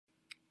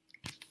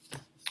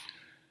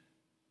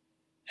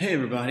Hey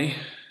everybody,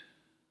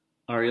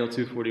 REL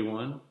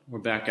 241. We're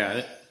back at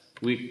it.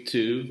 Week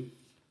 2,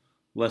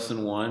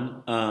 lesson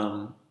 1.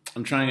 I'm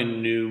trying a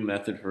new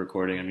method for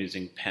recording. I'm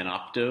using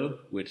Panopto,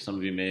 which some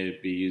of you may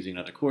be using in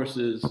other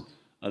courses,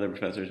 other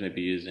professors may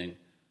be using.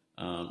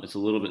 It's a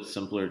little bit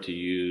simpler to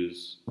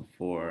use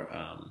for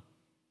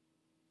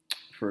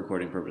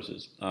recording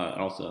purposes.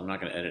 Also, I'm not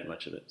going to edit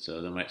much of it,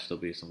 so there might still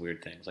be some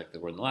weird things like there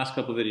were in the last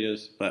couple of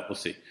videos, but we'll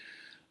see.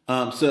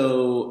 I'm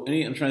trying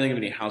to think of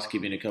any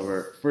housekeeping to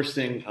cover. First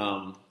thing,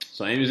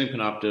 so I am using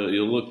Panopto.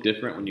 It'll look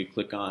different when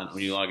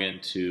you log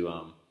in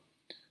to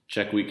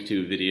check week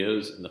 2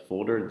 videos in the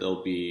folder.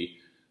 There'll be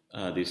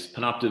these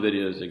Panopto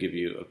videos that give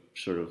you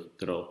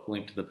that'll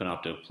link to the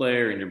Panopto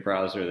player in your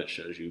browser that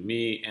shows you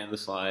me and the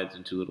slides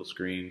in 2 little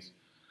screens.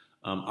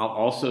 I'll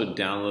also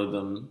download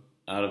them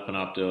out of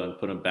Panopto and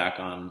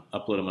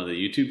upload them on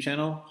the YouTube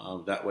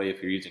channel. That way,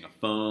 if you're using a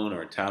phone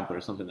or a tablet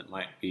or something that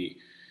might be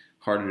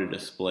harder to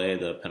display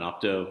the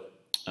Panopto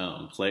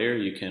player,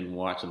 you can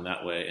watch them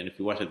that way. And if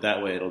you watch it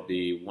that way, it'll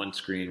be one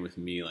screen with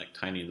me like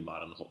tiny in the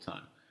bottom the whole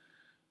time.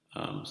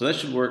 So that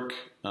should work.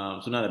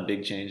 So not a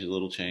big change, a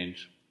little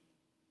change.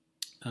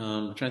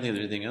 I'm trying to think if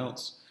there's anything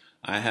else.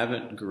 I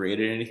haven't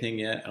graded anything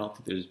yet. I don't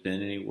think there's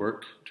been any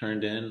work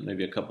turned in,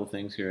 maybe a couple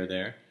things here or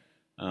there.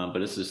 But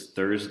this is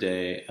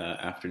Thursday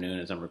afternoon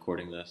as I'm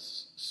recording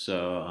this.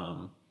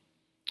 So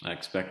I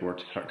expect work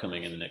to start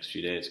coming in the next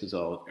few days because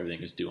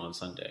everything is due on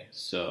Sunday.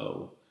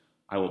 So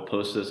I will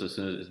post this as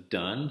soon as it's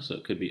done. So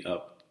it could be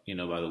up,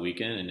 by the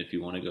weekend. And if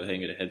you want to go ahead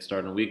and get a head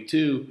start on week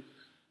 2,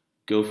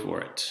 go for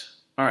it.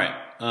 All right.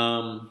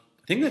 I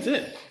think that's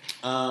it.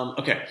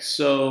 Okay.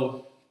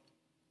 So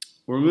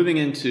we're moving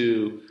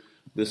into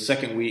the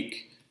second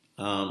week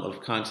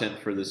of content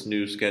for this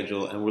new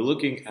schedule. And we're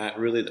looking at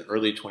really the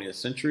early 20th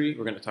century.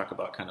 We're going to talk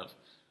about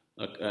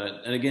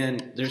and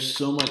again, there's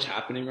so much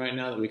happening right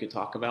now that we could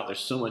talk about.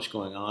 There's so much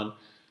going on.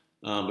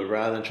 But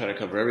rather than try to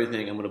cover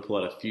everything, I'm going to pull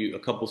out a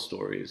couple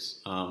stories.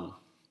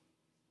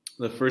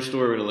 The first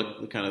story we're going to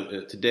look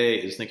at today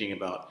is thinking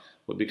about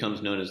what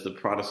becomes known as the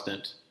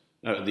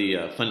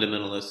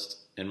fundamentalist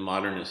and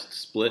modernist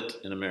split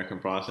in American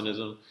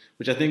Protestantism,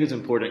 which I think is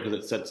important because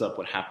it sets up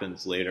what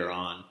happens later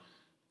on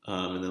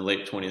in the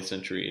late 20th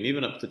century and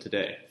even up to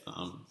today.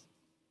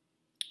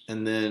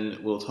 And then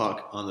we'll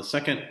talk on the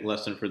second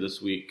lesson for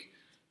this week.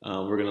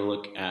 We're going to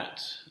look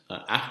at,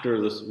 after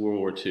this World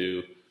War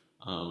II,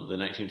 the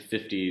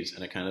 1950s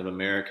and a kind of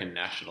American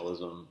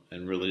nationalism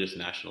and religious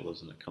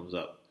nationalism that comes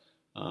up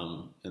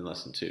in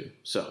lesson 2.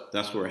 So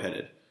that's where we're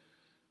headed.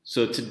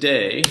 So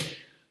today,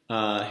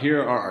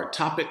 here are our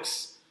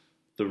topics: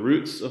 the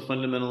roots of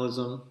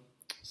fundamentalism.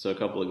 So a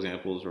couple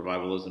examples: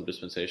 revivalism,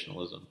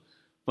 dispensationalism,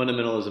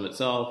 fundamentalism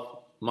itself,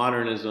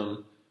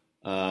 modernism,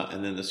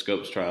 and then the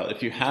Scopes trial.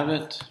 If you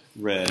haven't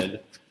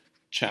read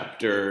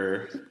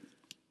chapter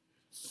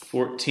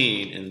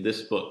 14 in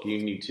this book, you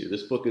need to.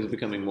 This book is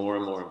becoming more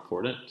and more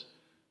important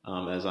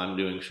as I'm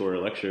doing shorter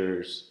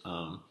lectures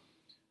and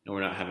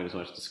we're not having as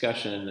much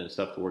discussion and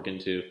stuff to work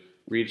into.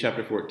 Read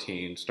chapter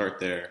 14, start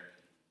there,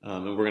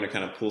 and we're going to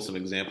kind of pull some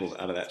examples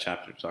out of that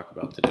chapter to talk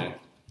about today.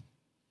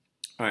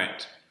 All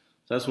right,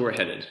 so that's where we're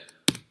headed.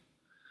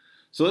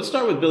 So let's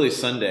start with Billy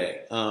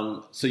Sunday.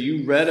 So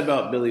you read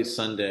about Billy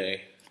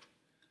Sunday.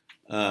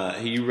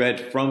 He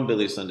read from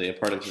Billy Sunday, a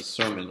part of his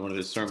sermon, one of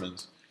his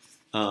sermons.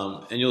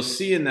 And you'll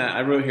see in that,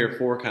 I wrote here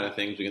 4 kind of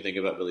things we can think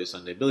about Billy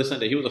Sunday. Billy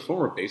Sunday, he was a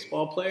former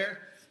baseball player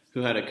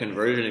who had a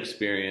conversion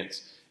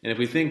experience. And if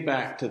we think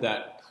back to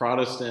that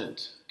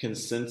Protestant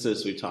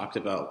consensus we talked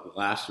about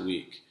last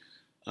week,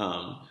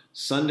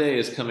 Sunday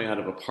is coming out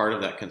of a part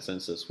of that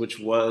consensus, which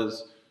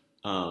was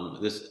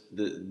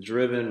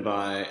driven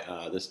by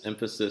this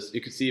emphasis. You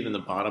can see even the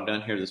bottom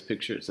down here, this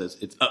picture, it says,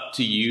 "It's up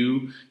to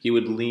you." He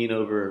would lean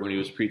over when he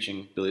was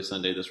preaching, Billy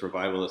Sunday, this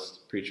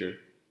revivalist preacher.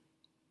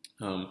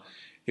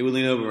 He would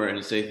lean over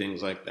and say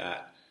things like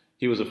that.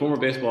 He was a former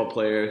baseball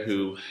player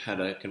who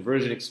had a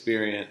conversion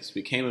experience,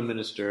 became a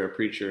minister, a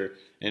preacher,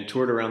 and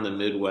toured around the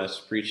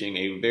Midwest preaching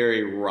a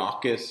very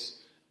raucous,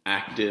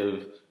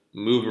 active,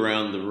 move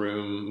around the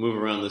room, move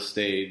around the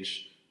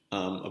stage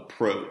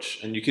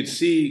approach. And you could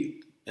see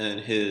in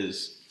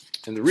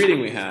the reading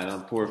we had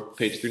on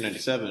page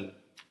 397,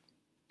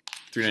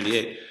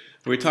 398,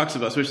 where he talks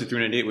about, especially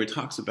 398, where he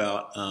talks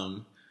about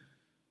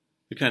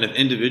the kind of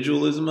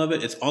individualism of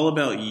it. It's all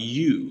about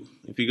you.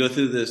 If you go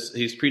through this,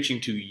 he's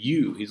preaching to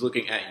you. He's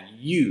looking at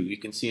you. You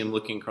can see him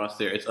looking across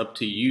there. It's up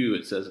to you,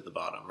 it says at the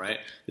bottom, right?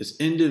 This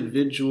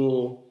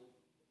individual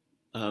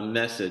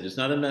message. It's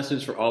not a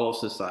message for all of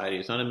society.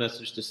 It's not a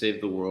message to save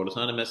the world. It's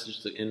not a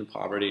message to end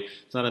poverty.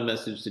 It's not a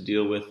message to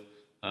deal with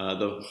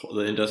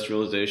the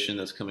industrialization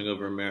that's coming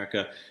over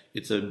America.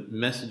 It's a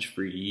message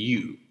for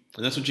you.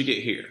 And that's what you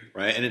get here,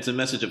 right? And it's a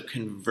message of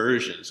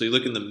conversion. So you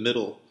look in the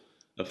middle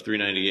of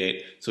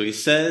 398. So he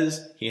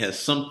says he has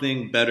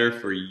something better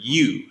for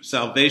you,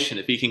 salvation,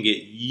 if he can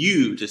get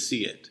you to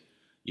see it.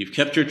 You've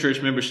kept your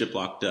church membership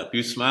locked up.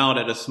 You smiled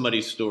at a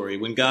smutty story.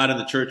 When God and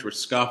the church were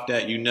scoffed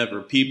at, you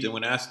never peeped. And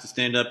when asked to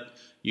stand up,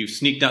 you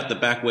sneaked out the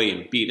back way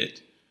and beat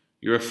it.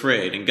 You're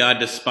afraid, and God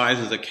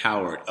despises a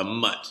coward, a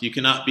mutt. You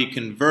cannot be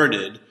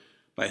converted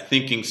by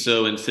thinking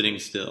so and sitting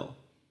still.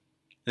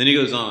 Then he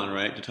goes on,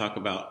 right, to talk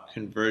about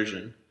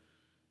conversion.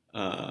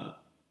 And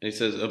he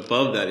says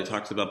above that, he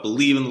talks about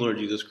believe in the Lord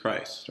Jesus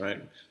Christ,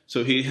 right?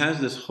 So he has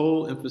this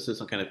whole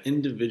emphasis on kind of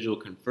individual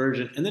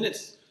conversion, and then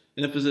it's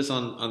an emphasis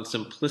on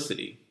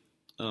simplicity.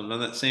 On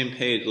that same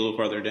page, a little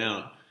farther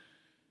down,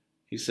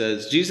 he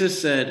says, Jesus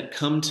said,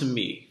 come to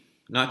me,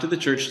 not to the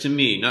church, to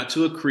me, not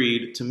to a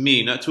creed, to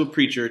me, not to a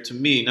preacher, to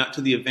me, not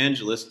to the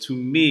evangelist, to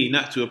me,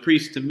 not to a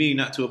priest, to me,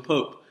 not to a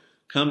pope.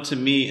 Come to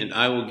me and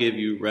I will give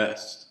you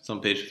rest. It's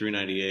on page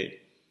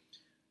 398.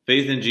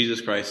 Faith in Jesus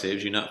Christ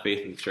saves you, not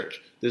faith in the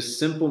church. This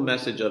simple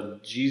message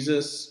of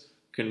Jesus,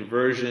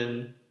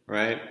 conversion,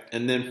 right?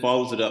 And then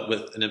follows it up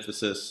with an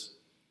emphasis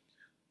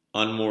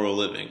on moral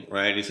living,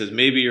 right? He says,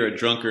 maybe you're a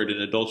drunkard,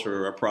 an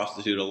adulterer, a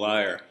prostitute, a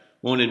liar,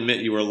 won't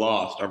admit you are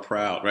lost, are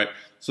proud, right?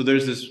 So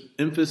there's this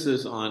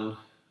emphasis on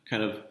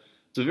kind of,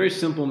 it's a very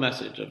simple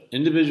message of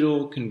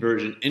individual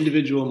conversion,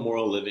 individual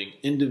moral living,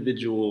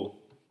 individual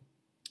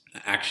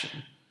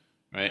action,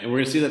 right? And we're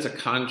going to see that's a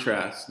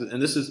contrast. And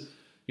this is,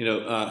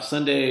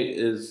 Sunday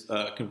is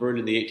converted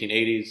in the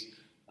 1880s,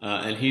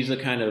 and he's a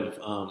kind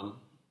of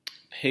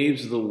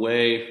paves the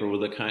way for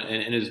the kind,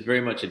 and is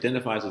very much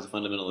identifies as a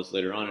fundamentalist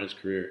later on in his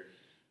career,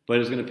 but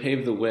is going to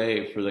pave the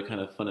way for the kind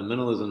of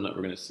fundamentalism that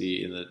we're going to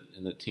see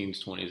in the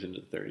teens, 20s,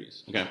 into the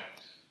 30s. Okay,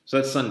 so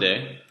that's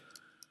Sunday.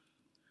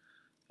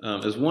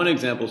 As one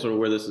example, sort of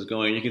where this is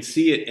going, you can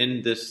see it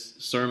in this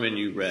sermon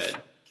you read.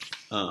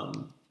 So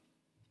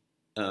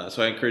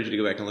I encourage you to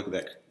go back and look at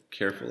that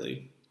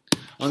carefully.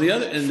 On the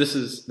other end, this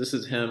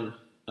is him.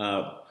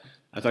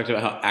 I talked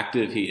about how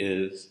active he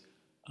is.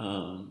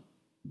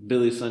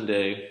 Billy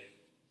Sunday,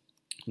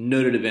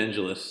 noted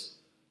evangelist.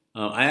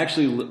 I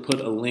actually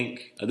put a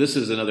link. This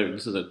is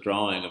a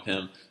drawing of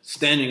him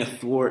standing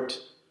athwart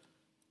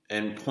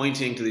and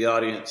pointing to the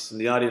audience. In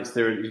the audience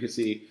there, you can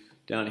see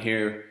down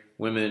here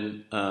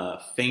women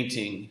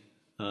fainting.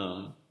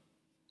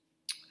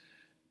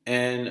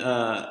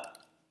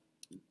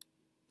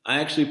 I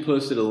actually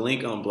posted a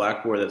link on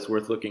Blackboard that's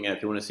worth looking at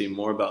if you want to see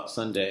more about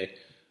Sunday,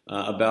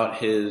 about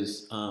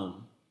his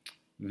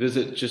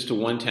visit just to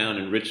one town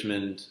in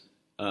Richmond,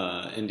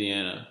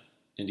 Indiana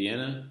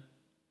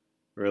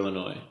or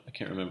Illinois, I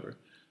can't remember.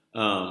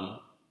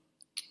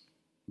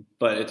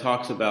 But it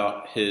talks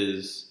about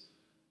his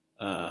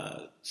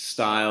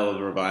style of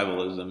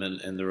revivalism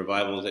and the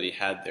revivals that he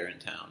had there in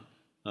town.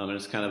 And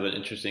it's kind of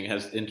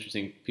has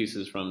interesting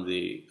pieces from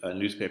the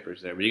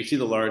newspapers there. But you can see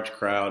the large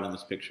crowd in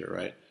this picture,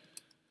 right?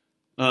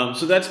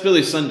 So that's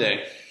Billy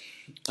Sunday.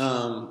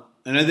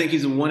 And I think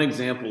he's one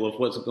example of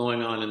what's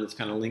going on in this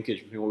kind of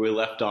linkage between where we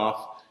left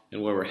off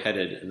and where we're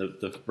headed and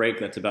the break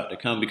that's about to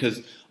come. Because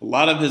a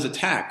lot of his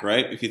attack,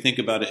 right, if you think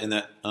about it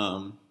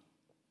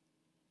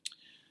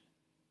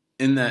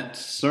in that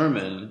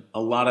sermon,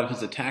 a lot of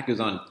his attack is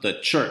on the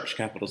church,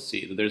 capital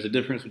C. That there's a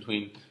difference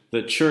between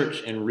the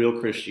church and real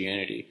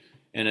Christianity.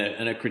 And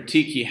a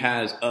critique he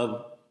has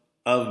of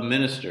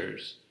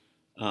ministers,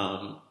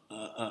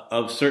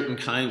 of certain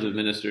kinds of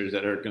ministers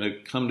that are going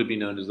to come to be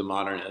known as the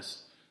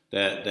modernists,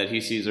 that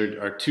he sees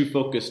are too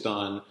focused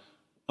on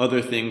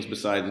other things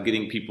besides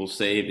getting people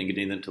saved and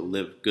getting them to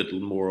live good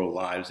moral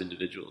lives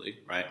individually,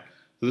 right?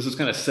 So this is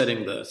kind of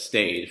setting the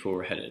stage where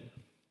we're headed.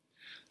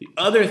 The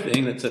other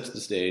thing that sets the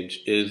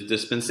stage is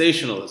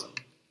dispensationalism.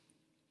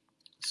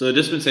 So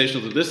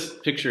dispensationalism, this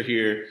picture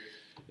here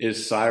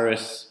is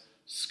Cyrus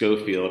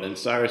Scofield, and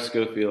Cyrus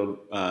Scofield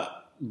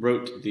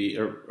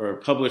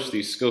published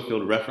the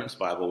Scofield Reference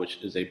Bible, which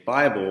is a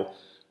Bible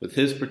with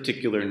his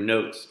particular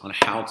notes on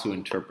how to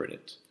interpret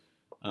it.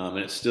 And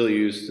it's still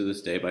used to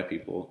this day by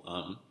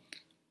people.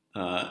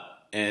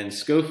 And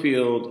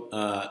Scofield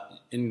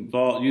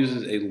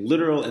uses a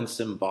literal and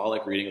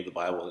symbolic reading of the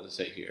Bible, as I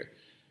say here.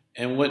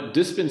 And what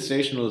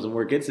dispensationalism,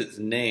 where it gets its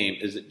name,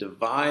 is it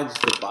divides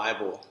the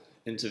Bible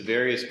into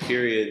various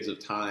periods of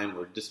time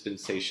or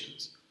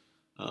dispensations.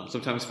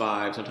 Sometimes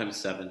 5, sometimes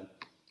 7.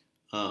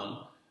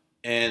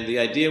 And the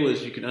idea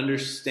was you can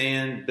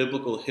understand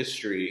biblical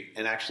history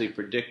and actually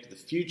predict the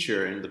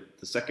future and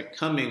the second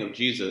coming of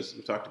Jesus.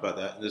 We talked about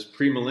that. And this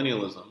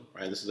premillennialism,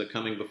 right? This is a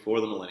coming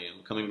before the millennium,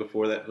 coming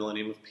before that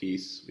millennium of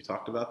peace. We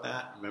talked about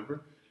that,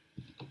 remember?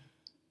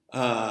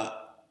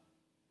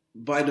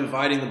 By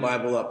dividing the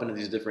Bible up into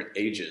these different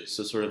ages.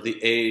 So sort of the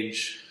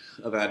age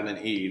of Adam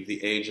and Eve,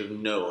 the age of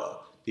Noah,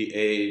 the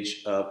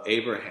age of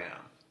Abraham,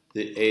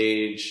 the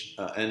age,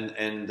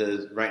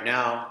 right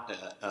now,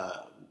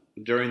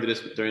 during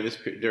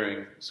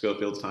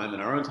Scofield's time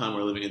and our own time,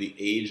 we're living in the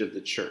age of the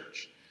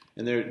church.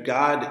 And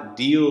God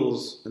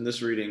deals, in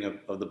this reading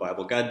of the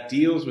Bible, God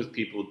deals with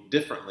people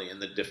differently in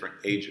the different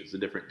ages, the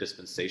different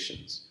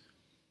dispensations.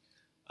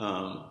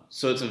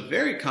 So it's a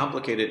very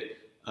complicated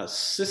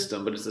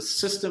system, but it's a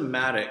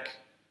systematic,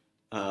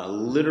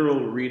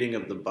 literal reading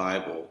of the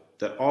Bible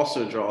that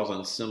also draws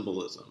on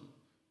symbolism,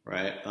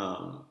 right?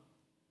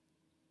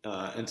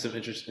 In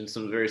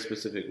some very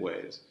specific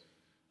ways.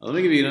 Let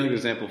me give you another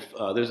example.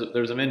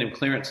 There's a man named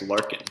Clarence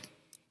Larkin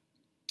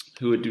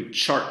who would do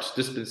charts,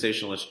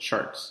 dispensationalist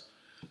charts.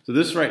 So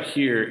this right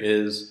here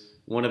is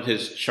one of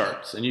his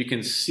charts. And you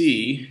can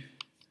see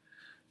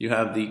you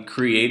have the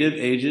creative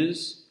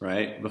ages,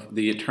 right?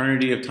 The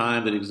eternity of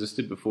time that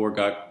existed before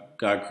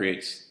God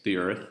creates the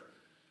earth.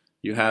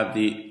 You have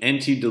the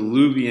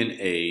antediluvian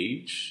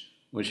age,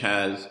 which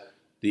has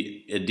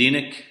the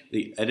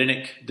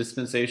Edenic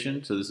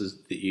dispensation. So this is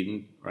the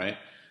Eden, right?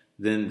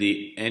 Then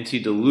the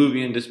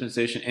antediluvian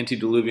dispensation,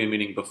 antediluvian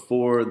meaning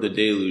before the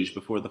deluge,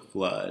 before the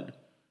flood,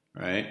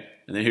 right?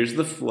 And then here's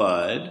the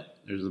flood.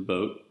 There's the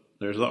boat.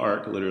 There's the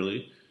ark,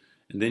 literally.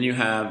 And then you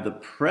have the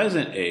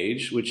present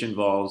age, which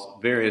involves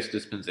various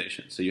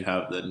dispensations. So you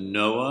have the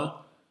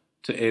Noah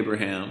to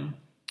Abraham,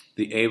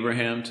 the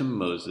Abraham to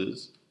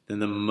Moses,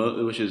 then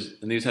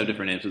and these have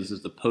different names. So this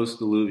is the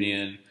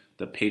post-diluvian,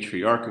 the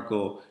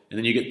patriarchal, and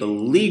then you get the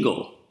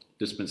legal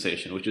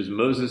dispensation, which is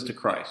Moses to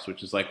Christ,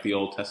 which is like the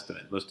Old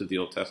Testament, most of the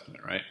Old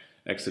Testament, right?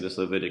 Exodus,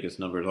 Leviticus,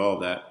 Numbers, all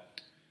of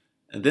that.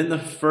 And then the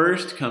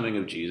first coming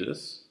of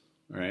Jesus,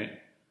 right?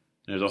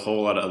 There's a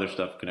whole lot of other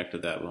stuff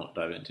connected to that we won't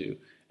dive into.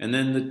 And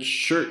then the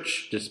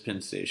church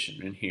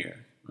dispensation in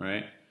here,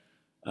 right?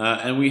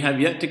 And we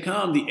have yet to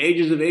come the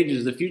ages of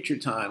ages, the future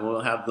time.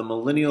 We'll have the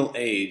millennial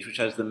age, which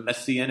has the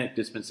messianic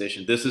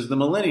dispensation. This is the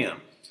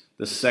millennium.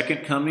 The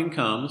second coming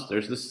comes.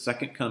 There's the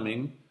second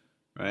coming,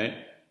 right?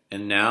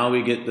 And now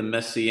we get the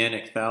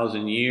messianic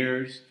 1,000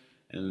 years.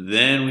 And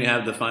then we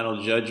have the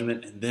final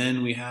judgment. And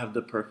then we have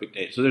the perfect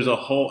age. So there's a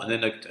whole, and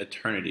then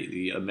eternity,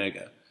 the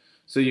omega.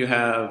 So you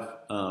have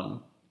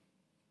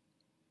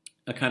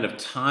a kind of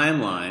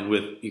timeline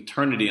with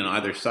eternity on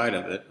either side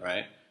of it,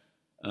 right?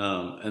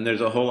 And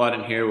there's a whole lot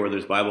in here where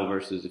there's Bible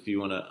verses if you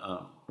want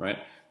to, right?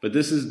 But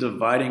this is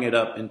dividing it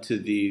up into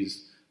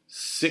these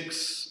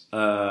 6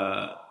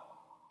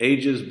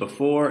 ages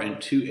before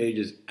and 2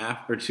 ages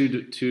after,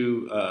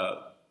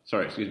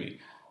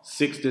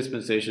 6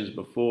 dispensations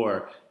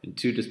before and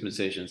 2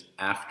 dispensations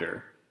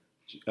after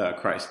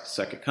Christ's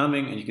second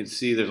coming. And you can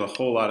see there's a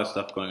whole lot of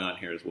stuff going on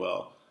here as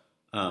well,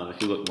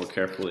 if you look more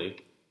carefully,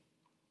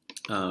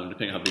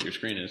 depending on how big your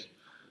screen is.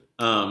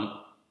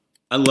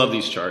 I love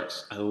these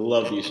charts. I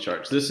love these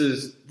charts. This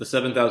is the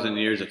 7,000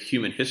 years of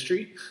human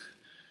history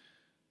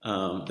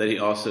that he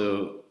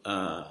also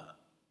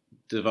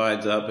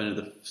divides up into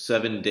the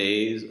 7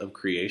 days of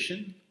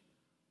creation,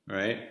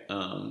 right?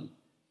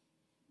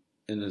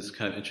 In this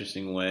kind of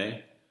interesting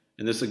way.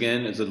 And this,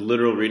 again, is a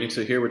literal reading.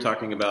 So here we're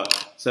talking about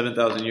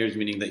 7,000 years,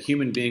 meaning that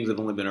human beings have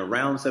only been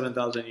around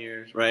 7,000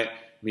 years, right?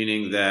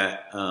 Meaning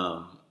that,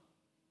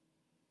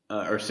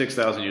 or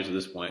 6,000 years at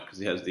this point, because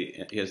he has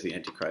the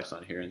Antichrist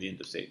on here and the end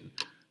of Satan.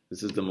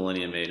 This is the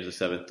millennium age, the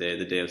 7th day,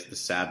 the day of the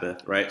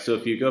Sabbath, right? So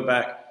if you go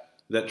back,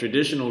 that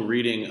traditional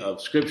reading of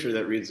Scripture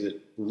that reads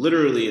it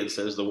literally, it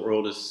says the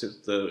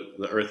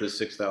earth is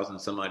 6,000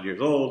 some odd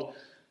years old.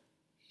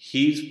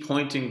 He's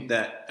pointing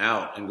that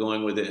out and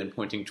going with it and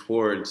pointing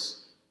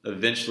towards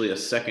eventually a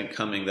second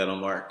coming that'll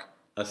mark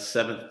a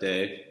 7th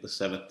day. The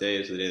 7th day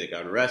is the day that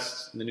God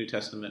rests in the New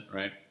Testament,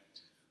 right?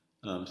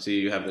 So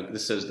you have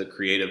this says the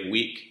creative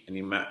week, and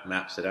he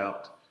maps it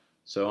out.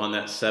 So on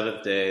that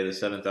 7th day, the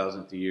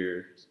 7,000th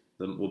year,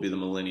 will be the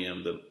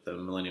millennium, the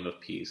millennium of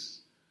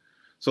peace.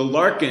 So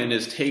Larkin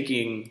is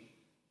taking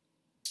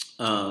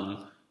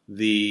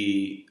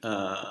this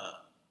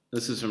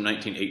is from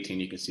 1918.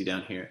 You can see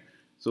down here.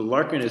 So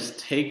Larkin is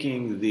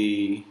taking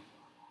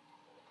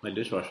my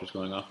dishwasher's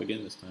going off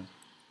again this time.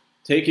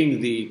 Taking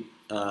the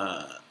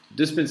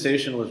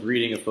dispensationalist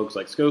reading of folks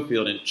like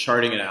Scofield and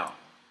charting it out.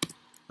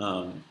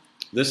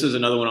 This is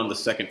another one on the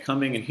second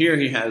coming, and here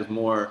he has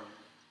more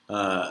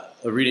a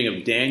reading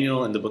of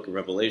Daniel and the book of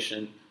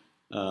Revelation.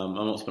 I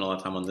won't spend a lot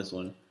of time on this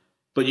one.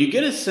 But you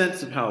get a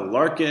sense of how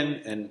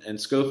Larkin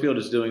and Scofield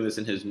is doing this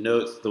in his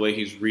notes, the way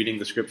he's reading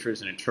the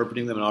scriptures and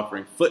interpreting them and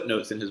offering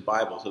footnotes in his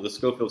Bible. So the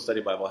Scofield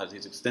Study Bible has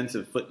these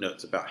extensive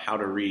footnotes about how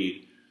to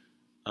read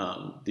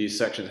these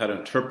sections, how to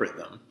interpret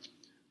them.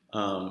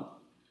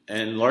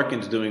 And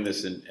Larkin's doing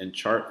this in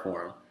chart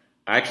form.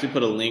 I actually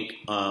put a link,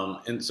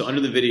 and so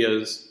under the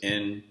videos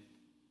in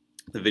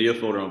the video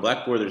folder on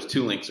Blackboard, there's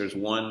 2 links. There's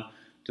one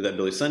to that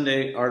Billy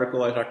Sunday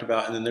article I talked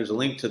about, and then there's a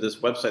link to this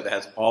website that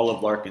has all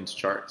of Larkin's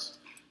charts.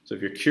 So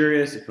if you're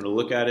curious, if you want to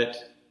look at it,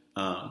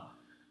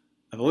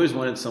 I've always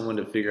wanted someone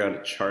to figure out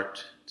a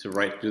chart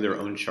to do their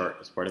own chart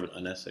as part of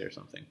an essay or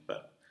something.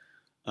 But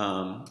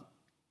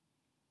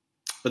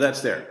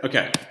that's there.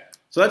 Okay,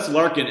 so that's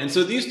Larkin. And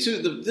so these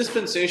two, the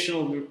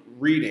dispensational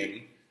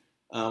reading,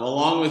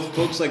 along with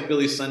folks like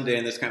Billy Sunday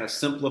and this kind of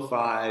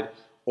simplified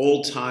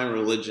old-time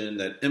religion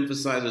that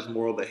emphasizes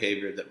moral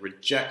behavior, that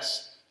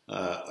rejects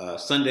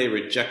Sunday,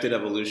 rejected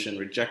evolution,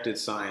 rejected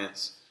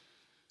science,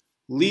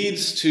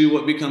 leads to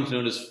what becomes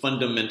known as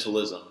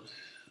fundamentalism.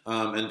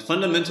 And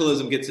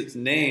fundamentalism gets its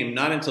name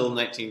not until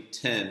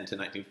 1910 to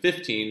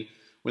 1915,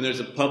 when there's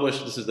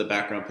this is the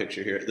background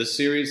picture here, the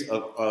series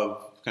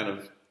of kind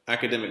of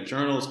academic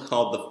journals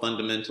called the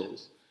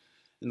Fundamentals.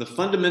 And the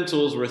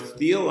Fundamentals were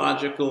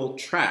theological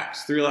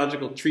tracts,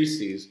 theological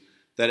treatises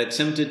that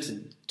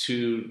attempted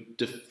to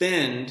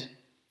defend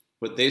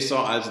what they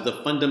saw as the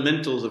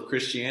fundamentals of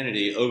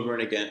Christianity over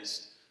and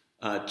against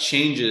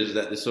changes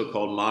that the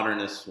so-called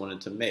modernists wanted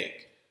to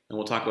make. And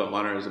we'll talk about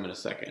modernism in a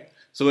second.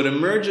 So it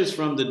emerges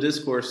from the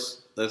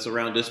discourse that's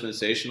around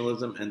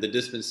dispensationalism and the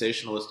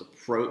dispensationalist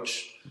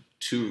approach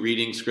to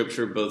reading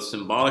scripture, both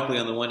symbolically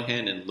on the one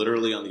hand and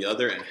literally on the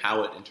other, and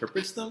how it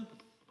interprets them.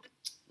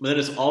 But then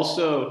it's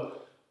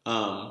also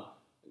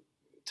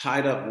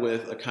tied up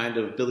with a kind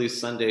of Billy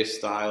Sunday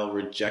style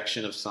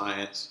rejection of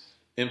science,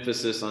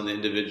 emphasis on the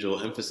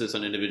individual, emphasis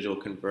on individual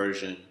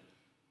conversion.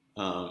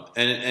 And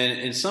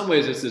in some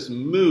ways, it's this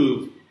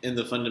move in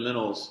the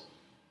fundamentals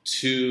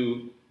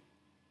to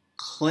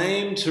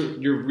claim to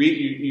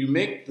you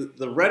make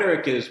the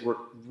rhetoric is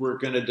we're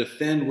going to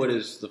defend what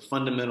is the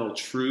fundamental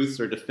truths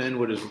or defend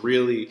what is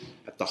really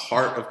at the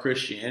heart of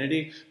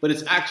Christianity, but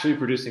it's actually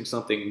producing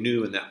something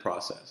new in that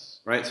process,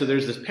 right? So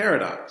there's this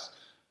paradox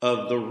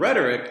of the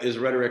rhetoric is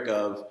rhetoric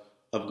of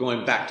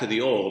going back to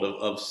the old,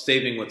 of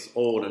saving what's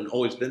old and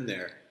always been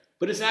there,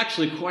 but it's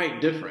actually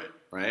quite different,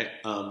 right?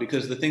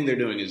 Because the thing they're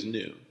doing is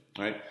new,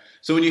 right?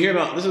 So when you hear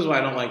about, this is why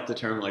I don't like the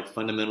term like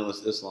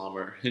fundamentalist Islam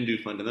or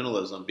Hindu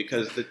fundamentalism,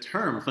 because the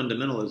term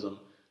fundamentalism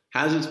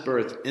has its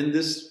birth in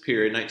this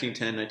period,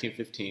 1910,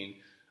 1915,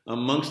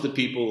 amongst the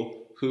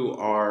people who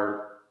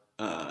are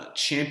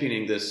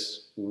championing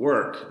this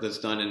work that's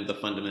done in the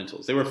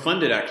fundamentals. They were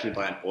funded actually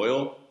by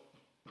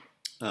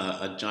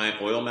a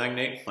giant oil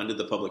magnate funded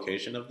the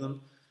publication of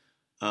them.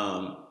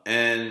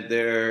 And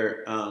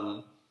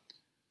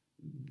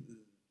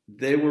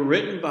they were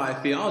written by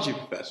theology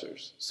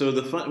professors. So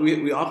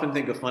we often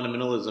think of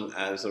fundamentalism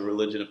as a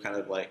religion of kind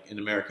of like, in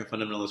America,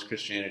 fundamentalist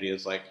Christianity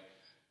is like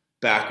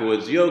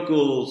backwoods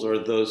yokels or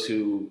those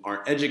who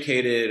aren't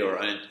educated or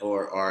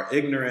are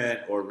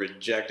ignorant or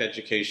reject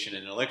education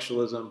and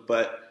intellectualism.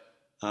 But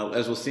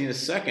as we'll see in a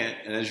second,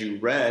 and as you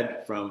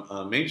read from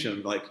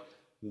Menchem, like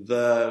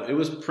it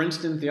was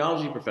Princeton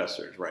theology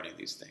professors writing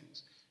these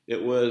things.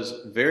 It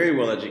was very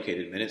well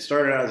educated men. It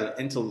started out as an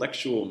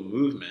intellectual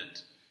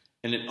movement.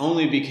 And it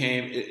only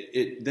became,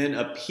 it then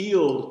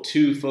appealed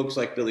to folks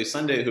like Billy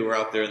Sunday who were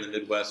out there in the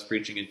Midwest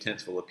preaching in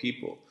tents full of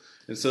people.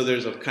 And so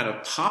there's a kind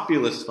of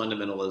populist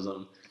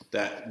fundamentalism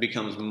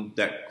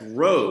that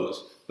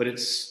grows, but it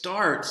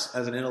starts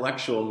as an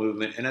intellectual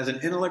movement and as an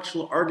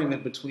intellectual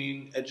argument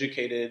between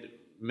educated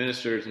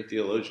ministers and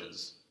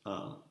theologians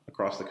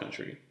across the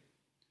country.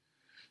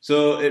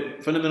 So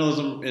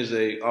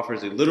fundamentalism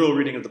offers a literal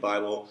reading of the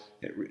Bible.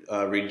 It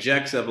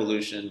rejects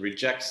evolution,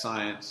 rejects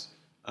science,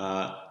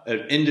 an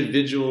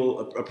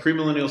individual, a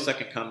premillennial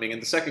second coming.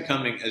 And the second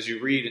coming, as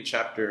you read in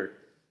chapter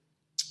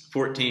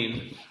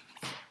 14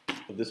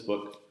 of this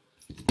book,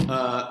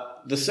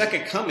 the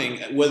second coming,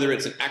 whether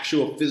it's an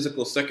actual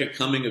physical second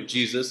coming of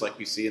Jesus, like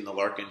we see in the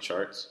Larkin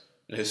charts,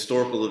 a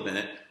historical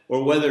event,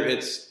 or whether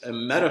it's a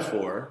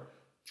metaphor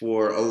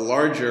for a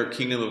larger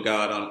kingdom of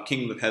God,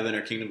 kingdom of heaven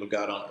or kingdom of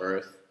God on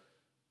earth,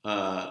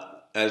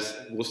 as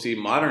we'll see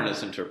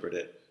modernists interpret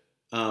it,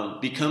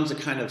 becomes a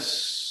kind of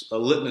a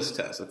litmus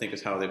test, I think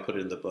is how they put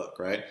it in the book,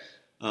 right?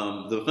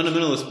 The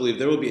fundamentalists believe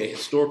there will be a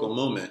historical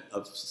moment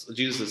of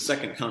Jesus'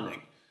 second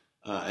coming,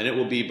 and it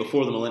will be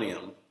before the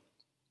millennium,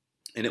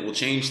 and it will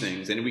change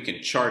things, and we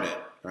can chart it,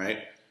 right?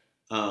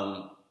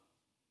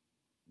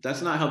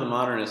 That's not how the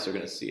modernists are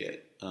going to see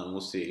it.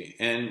 We'll see.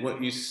 And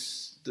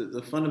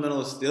the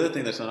fundamentalists, the other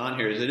thing that's not on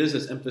here is it is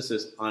this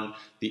emphasis on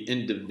the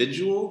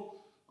individual,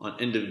 on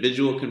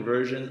individual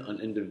conversion, on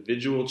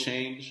individual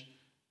change,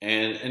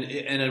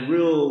 and a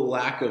real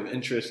lack of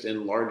interest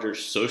in larger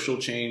social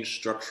change,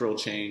 structural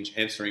change,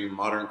 answering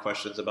modern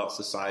questions about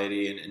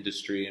society and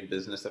industry and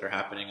business that are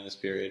happening in this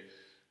period,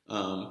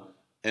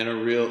 and a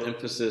real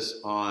emphasis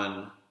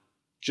on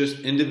just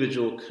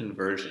individual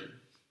conversion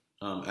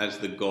as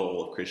the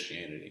goal of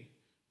Christianity,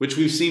 which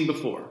we've seen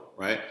before,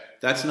 right?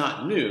 That's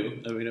not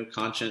new. I mean,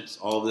 conscience,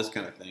 all of this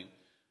kind of thing.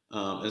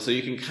 And so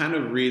you can kind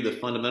of read the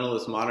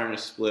fundamentalist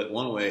modernist split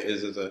one way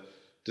is as a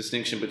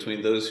distinction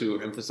between those who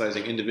are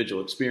emphasizing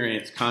individual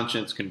experience,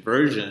 conscience,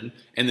 conversion,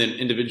 and then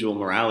individual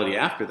morality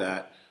after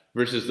that,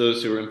 versus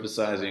those who are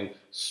emphasizing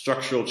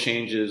structural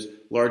changes,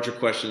 larger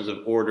questions of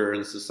order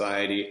in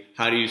society.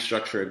 How do you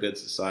structure a good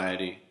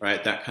society,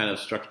 right? That kind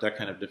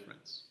of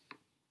difference.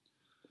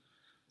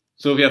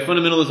 So we have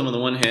fundamentalism on the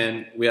one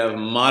hand, we have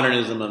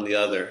modernism on the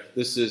other.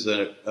 This is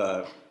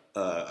on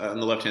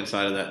the left-hand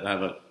side of that, I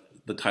have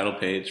the title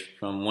page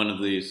from one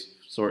of these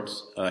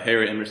sorts,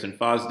 Harry Emerson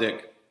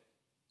Fosdick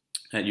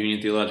at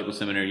Union Theological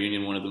Seminary,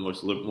 Union, one of the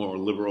more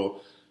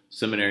liberal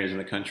seminaries in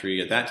the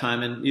country at that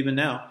time and even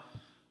now.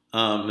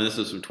 And this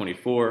is from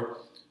 24.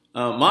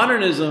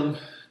 Modernism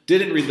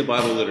didn't read the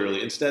Bible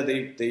literally. Instead,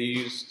 they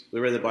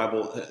read the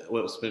Bible,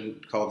 what's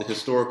been called the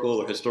historical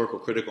or historical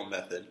critical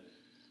method,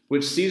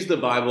 which sees the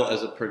Bible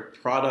as a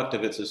product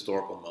of its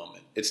historical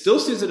moment. It still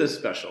sees it as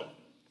special,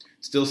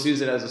 still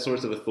sees it as a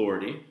source of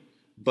authority,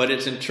 but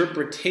its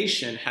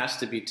interpretation has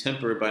to be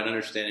tempered by an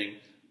understanding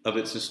of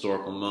its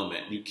historical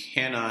moment. You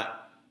cannot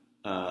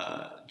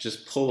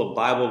just pull a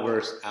Bible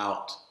verse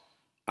out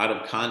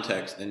of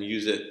context and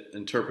use it,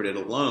 interpret it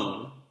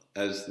alone,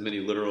 as many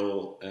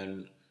literal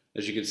and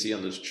as you can see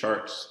on those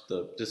charts,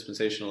 the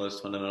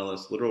dispensationalist,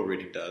 fundamentalist, literal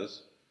reading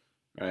does,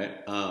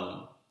 right?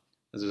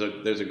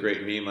 There's a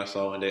great meme I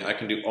saw one day. I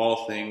can do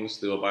all things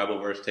through a Bible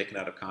verse taken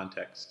out of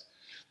context.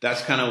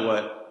 That's kind of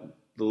what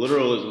the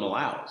literalism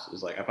allows.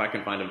 Is like if I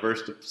can find a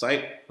verse to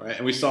cite, right?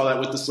 And we saw that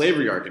with the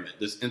slavery argument.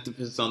 This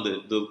emphasis on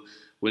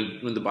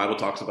when the Bible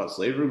talks about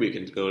slavery, we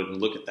can go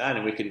and look at that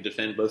and we can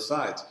defend both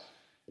sides.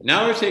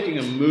 Now we're taking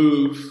a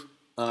move,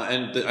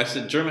 I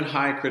said German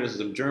high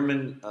criticism.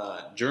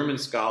 German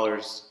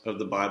scholars of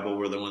the Bible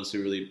were the ones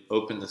who really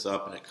opened this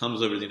up, and it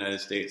comes over to the United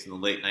States in the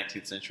late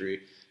 19th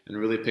century and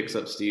really picks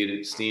up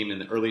steam in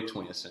the early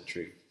 20th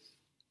century.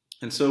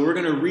 And so we're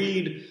going to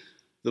read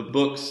the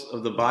books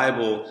of the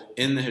Bible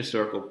in their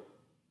historical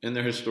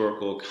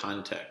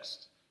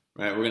context,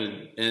 right? We're going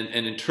to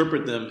and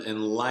interpret them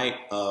in light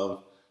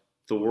of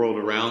the world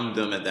around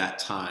them at that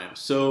time.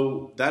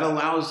 So that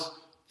allows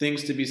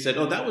things to be said,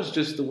 oh, that was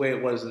just the way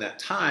it was in that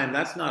time.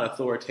 That's not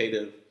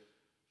authoritative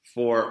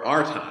for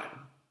our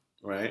time,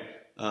 right?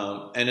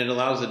 And it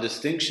allows a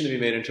distinction to be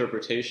made,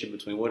 interpretation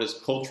between what is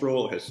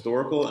cultural or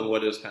historical and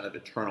what is kind of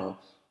eternal.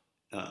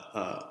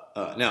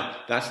 Now,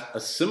 that's a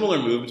similar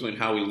move between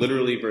how we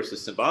literally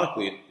versus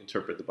symbolically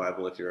interpret the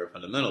Bible if you're a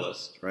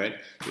fundamentalist, right?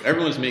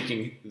 Everyone's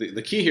making,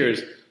 the key here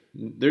is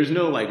there's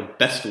no like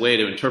best way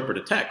to interpret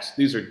a text.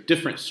 These are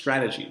different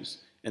strategies,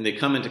 and they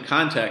come into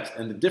context,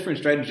 and the different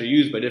strategies are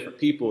used by different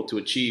people to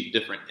achieve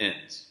different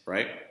ends,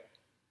 right?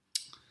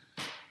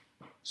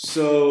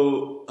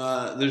 So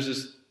there's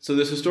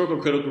this historical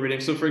critical reading.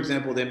 So, for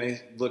example,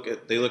 they look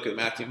at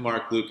Matthew,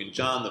 Mark, Luke, and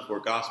John, the four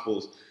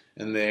Gospels,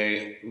 and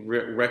they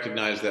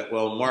recognize that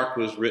Mark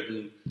was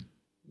written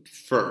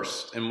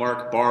first, and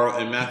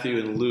Matthew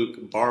and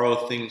Luke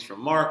borrow things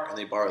from Mark, and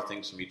they borrow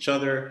things from each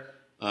other.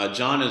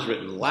 John is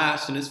written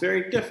last, and it's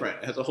very different.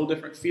 It has a whole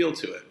different feel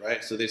to it,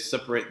 right? So they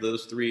separate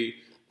those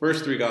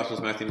first three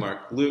Gospels, Matthew,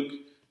 Mark, Luke,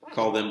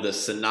 call them the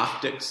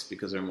synoptics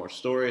because they're more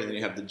story, and then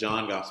you have the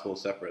John Gospel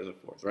separate as a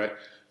fourth, right?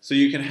 So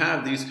you can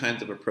have these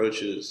kinds of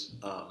approaches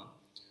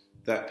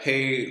that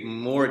pay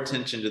more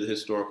attention to the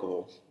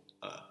historical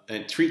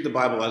and treat the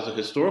Bible as a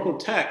historical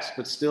text,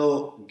 but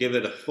still give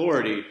it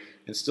authority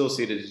and still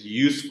see it as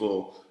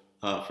useful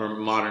for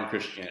modern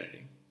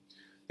Christianity.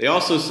 They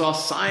also saw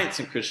science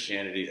in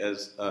Christianity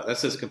as, that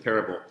says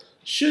comparable,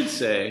 should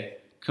say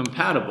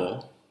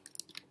compatible.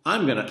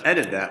 I'm going to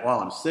edit that while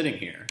I'm sitting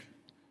here.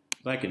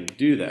 If I can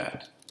do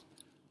that.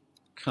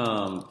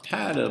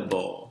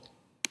 Compatible.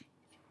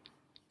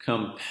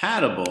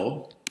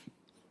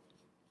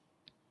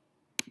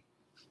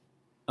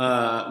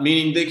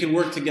 Meaning they can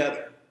work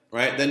together,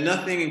 right? That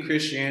nothing in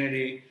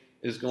Christianity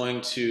is going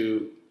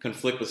to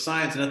conflict with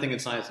science. Nothing in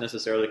science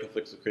necessarily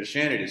conflicts with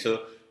Christianity.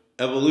 So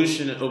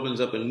evolution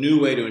opens up a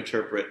new way to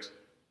interpret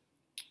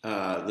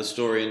the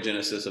story in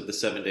Genesis of the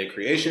 7-day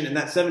creation. And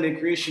that 7-day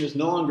creation is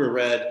no longer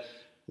read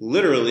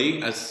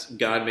literally as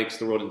God makes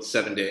the world in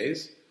 7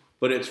 days,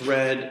 but it's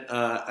read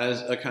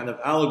as a kind of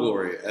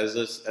allegory, as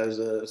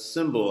a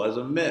symbol, as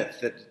a myth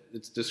that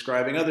it's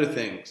describing other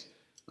things.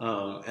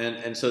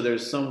 And so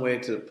there's some way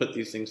to put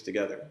these things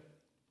together.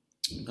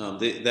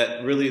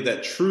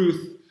 That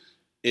truth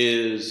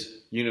is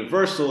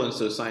universal, and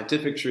so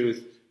scientific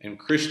truth and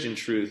Christian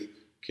truth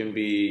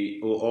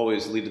will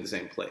always lead to the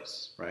same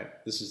place, right?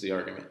 This is the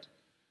argument.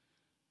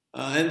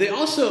 And they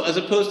also, as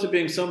opposed to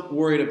being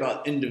worried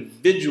about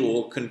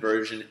individual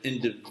conversion,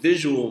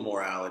 individual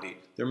morality,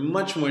 they're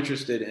much more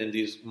interested in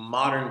these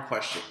modern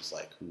questions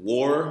like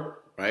war,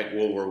 right?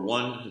 World War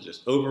I is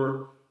just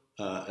over,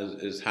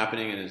 is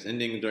happening and is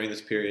ending during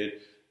this period.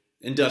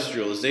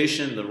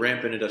 Industrialization, the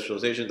rampant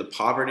industrialization, the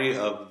poverty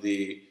of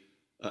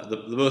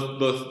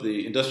both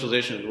the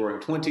industrialization of the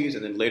Roaring '20s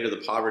and then later the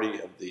poverty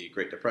of the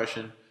Great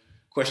Depression.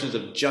 Questions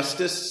of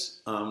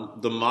justice.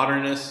 The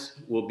modernists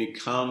will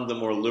become the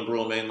more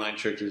liberal mainline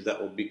churches that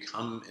will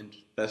become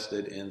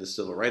invested in the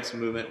civil rights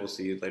movement. We'll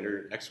see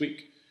later next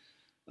week.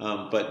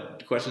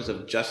 But questions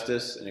of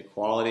justice and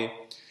equality.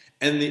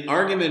 And the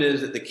argument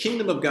is that the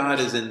kingdom of God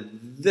is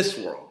in this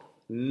world,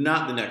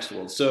 not the next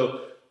world.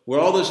 So where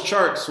all those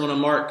charts want to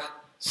mark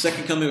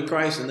second coming of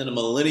Christ and then a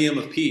millennium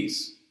of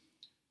peace,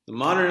 the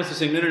modernists are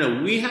saying,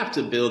 no, we have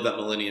to build that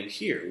millennium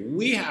here.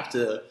 We have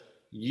to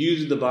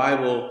use the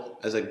Bible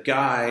as a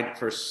guide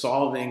for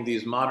solving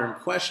these modern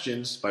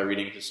questions by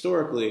reading it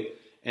historically,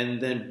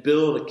 and then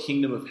build a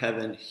kingdom of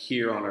heaven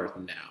here on earth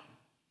now.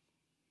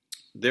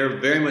 They're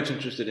very much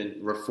interested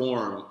in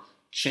reform,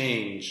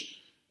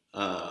 change,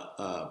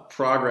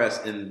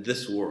 progress in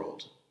this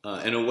world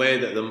in a way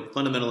that the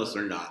fundamentalists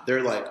are not.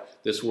 They're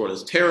like, this world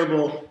is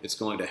terrible, it's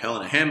going to hell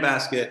in a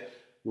handbasket,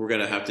 we're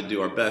going to have to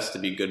do our best to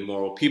be good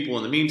moral people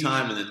in the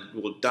meantime, and then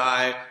we'll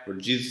die, or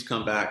Jesus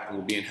come back, and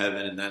we'll be in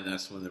heaven, and then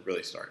that's when it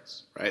really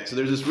starts, right? So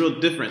there's this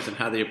real difference in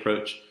how they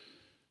approach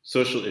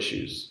social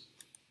issues.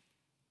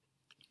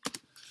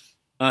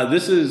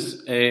 This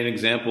is an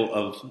example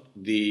of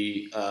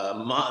the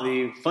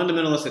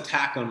fundamentalist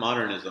attack on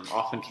modernism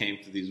often came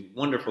through these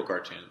wonderful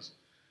cartoons.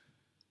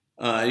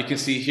 You can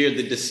see here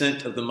the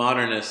descent of the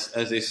modernists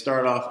as they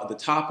start off at the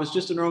top as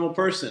just a normal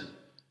person.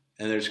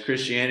 And there's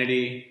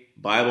Christianity,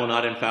 Bible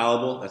not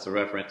infallible. That's a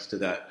reference to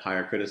that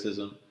higher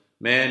criticism.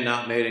 Man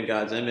not made in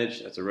God's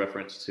image. That's a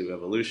reference to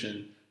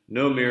evolution.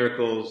 No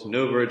miracles,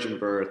 no virgin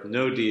birth,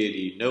 no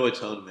deity, no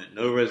atonement,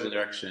 no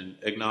resurrection,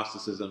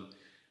 agnosticism.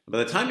 By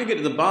the time you get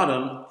to the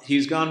bottom,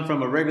 he's gone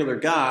from a regular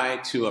guy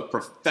to a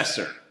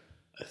professor,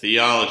 a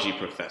theology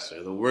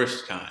professor, the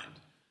worst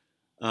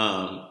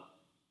kind.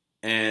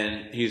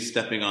 And he's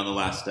stepping on the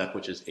last step,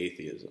 which is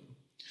atheism.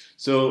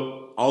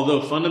 So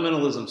although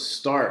fundamentalism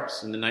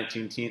starts in the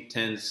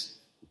 1910s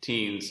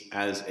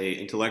as an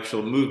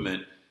intellectual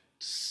movement,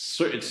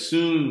 it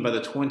soon by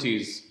the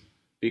 20s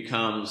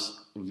becomes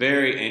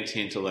very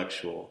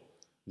anti-intellectual,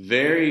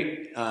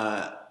 very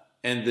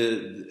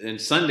and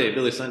Sunday,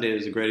 Billy Sunday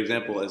is a great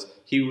example, as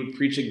he would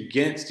preach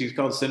against. He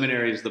called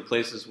seminaries the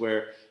places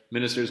where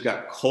ministers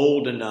got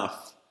cold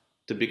enough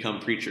to become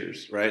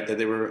preachers, right? That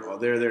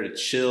they're there to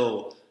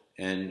chill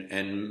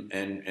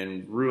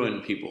and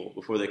ruin people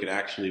before they could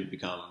actually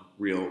become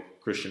real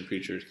Christian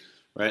preachers,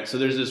 right? So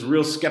there's this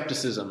real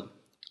skepticism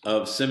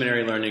of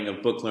seminary learning,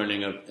 of book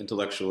learning, of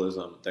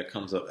intellectualism that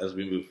comes up as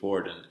we move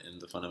forward in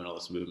the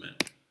fundamentalist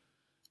movement.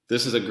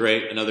 This is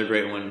another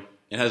great one.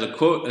 It has a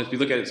quote, if you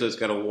look at it, so it's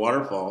got a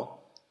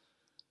waterfall,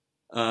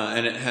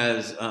 and it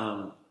has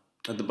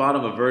at the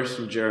bottom a verse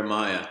from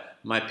Jeremiah.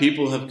 My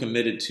people have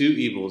committed two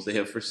evils. They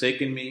have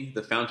forsaken me,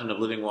 the fountain of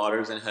living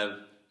waters,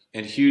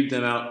 and hewed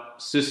them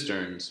out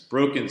cisterns,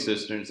 broken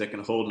cisterns that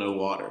can hold no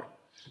water.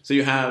 So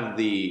you have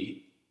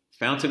the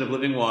fountain of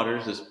living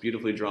waters, this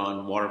beautifully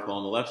drawn waterfall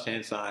on the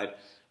left-hand side.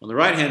 On the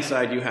right-hand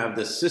side, you have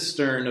the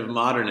cistern of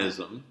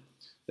modernism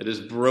that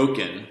is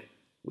broken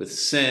with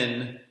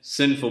sin,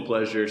 sinful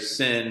pleasure,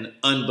 sin,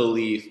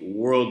 unbelief,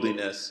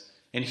 worldliness.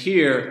 And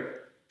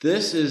here,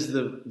 this is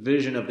the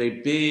vision of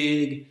a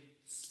big,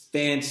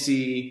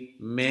 fancy,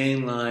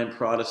 mainline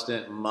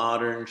Protestant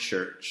modern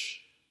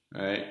church,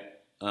 right?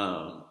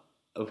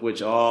 Of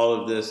which all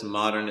of this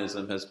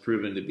modernism has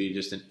proven to be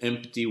just an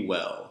empty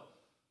well,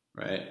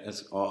 right?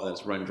 That's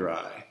run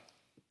dry.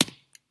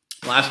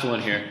 Last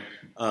one here.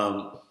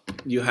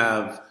 You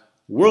have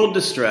world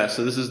distress.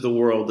 So this is the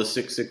world, the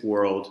sick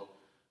world.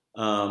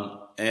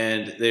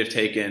 And they've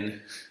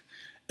taken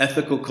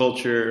ethical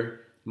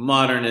culture,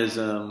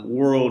 modernism,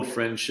 world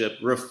friendship,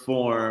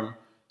 reform,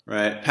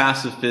 right?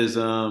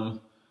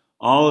 Pacifism,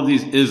 all of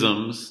these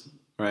isms,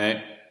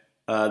 right?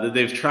 That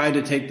they've tried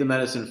to take the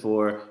medicine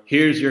for.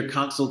 Here's your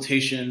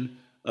consultation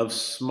of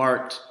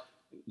smart,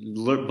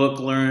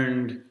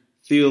 book-learned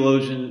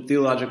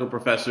theological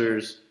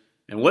professors.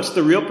 And what's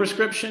the real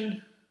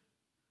prescription?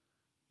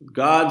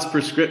 God's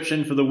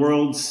prescription for the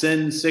world's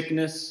sin,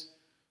 sickness.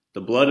 The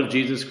blood of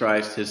Jesus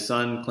Christ, his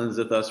son,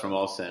 cleanseth us from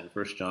all sin.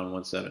 1 John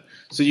 1:7.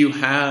 So you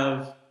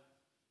have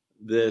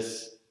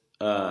this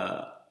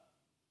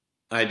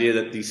idea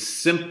that the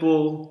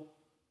simple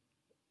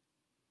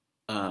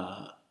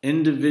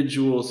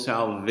individual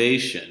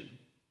salvation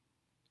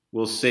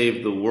will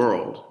save the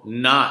world,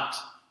 not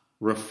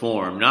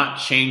reform, not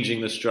changing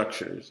the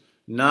structures,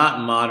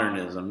 not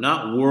modernism,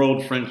 not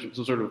world friendship,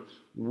 some sort of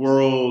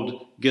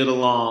world get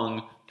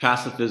along,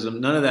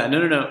 pacifism, none of that.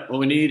 No. What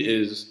we need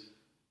is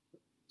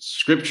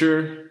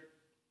Scripture.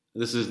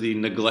 This is the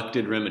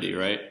neglected remedy,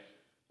 right?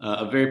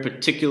 A very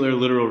particular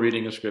literal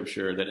reading of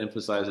Scripture that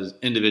emphasizes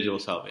individual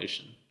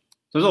salvation.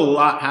 So there's a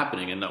lot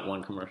happening in that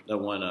one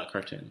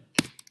cartoon.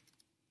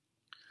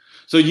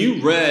 So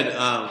you read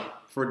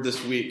for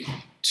this week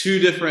two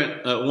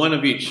different, one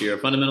of each here, a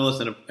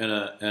fundamentalist and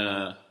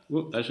a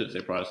I should say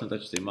Protestant, I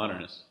should say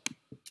modernist.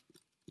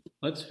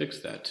 Let's fix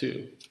that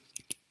too.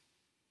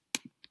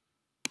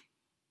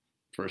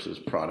 Versus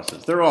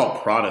Protestants. They're all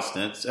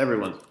Protestants.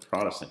 Everyone's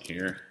Protestant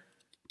here.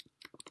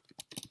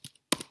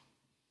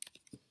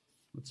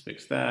 Let's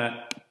fix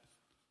that.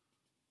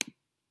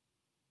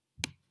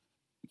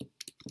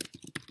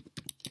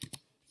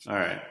 All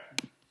right.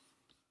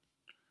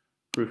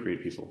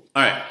 Proofread, people.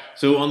 All right.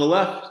 So on the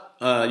left,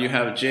 you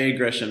have J.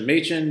 Gresham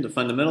Machen, the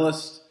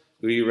fundamentalist,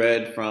 who you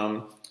read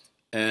from.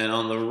 And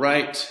on the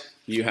right,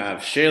 you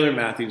have Shaler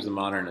Matthews, the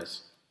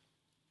modernist.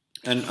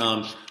 And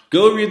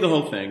go read the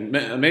whole thing.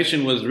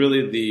 Machen was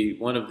really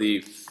one of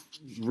the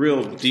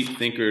real deep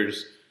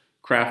thinkers,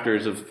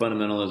 crafters of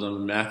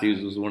fundamentalism.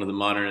 Matthews was one of the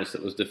modernists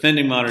that was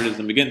defending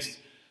modernism against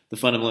the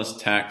fundamentalist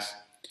attacks.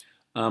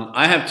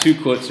 I have two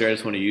quotes here I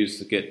just want to use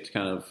to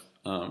kind of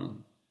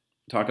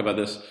talk about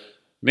this.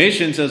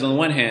 Machen says, on the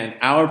one hand,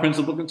 our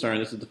principal concern,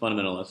 this is the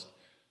fundamentalist,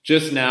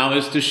 just now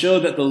is to show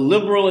that the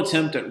liberal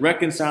attempt at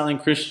reconciling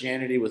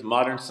Christianity with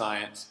modern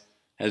science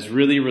has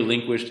really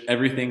relinquished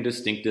everything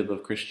distinctive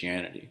of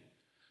Christianity.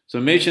 So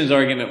Machen's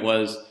argument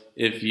was,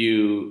 if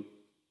you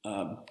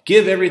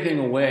give everything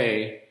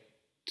away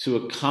to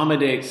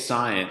accommodate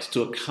science,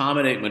 to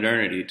accommodate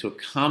modernity, to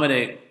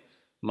accommodate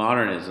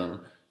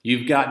modernism,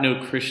 you've got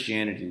no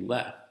Christianity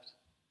left.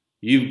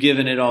 You've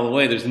given it all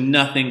away. There's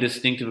nothing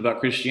distinctive about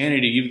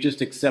Christianity. You've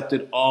just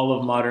accepted all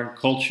of modern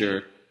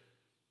culture.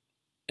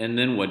 And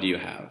then what do you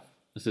have?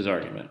 This is his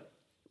argument.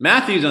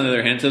 Matthews, on the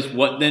other hand, says,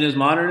 what then is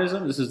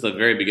modernism? This is the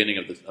very beginning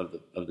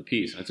of the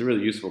piece. And it's a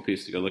really useful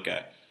piece to go look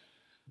at.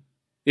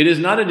 It is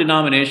not a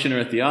denomination or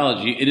a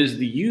theology. It is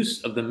the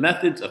use of the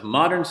methods of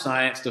modern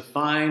science to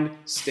find,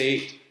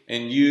 state,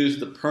 and use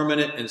the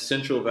permanent and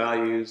central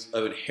values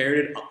of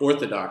inherited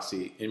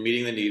orthodoxy in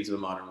meeting the needs of a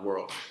modern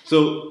world.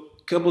 So,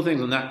 a couple of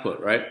things on that quote,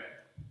 right?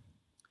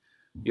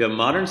 You have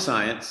modern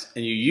science,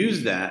 and you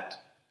use that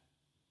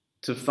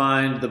to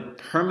find the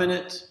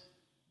permanent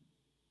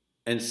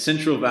and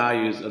central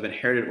values of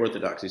inherited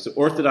orthodoxy. So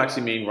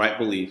orthodoxy meaning right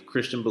belief,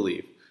 Christian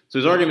belief. So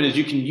his argument is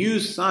you can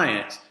use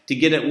science to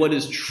get at what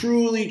is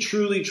truly,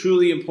 truly,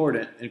 truly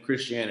important in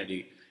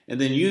Christianity, and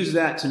then use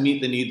that to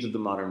meet the needs of the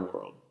modern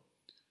world.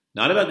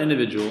 Not about the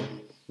individual,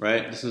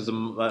 right? This is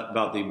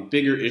about the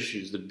bigger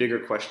issues, the bigger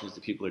questions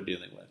that people are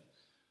dealing with.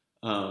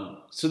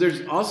 So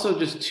there's also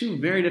just two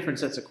very different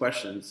sets of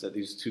questions that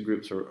these two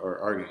groups are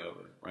arguing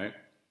over, right?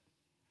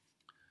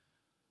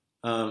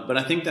 But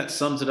I think that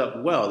sums it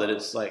up well, that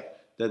it's like,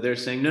 that they're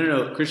saying,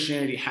 no,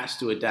 Christianity has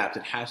to adapt,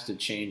 it has to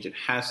change, it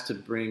has to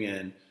bring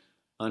in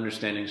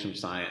understandings from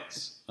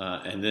science,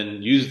 and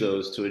then use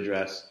those to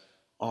address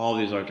all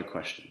these larger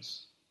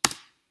questions.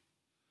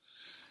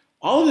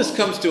 All of this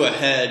comes to a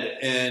head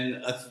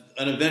in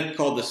an event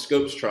called the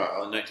Scopes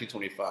Trial in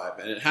 1925,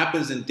 and it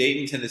happens in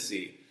Dayton,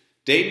 Tennessee.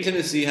 Dayton,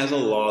 Tennessee has a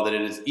law that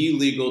it is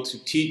illegal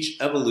to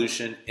teach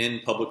evolution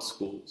in public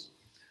schools.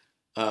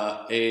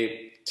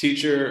 A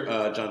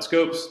teacher, John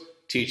Scopes,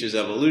 teaches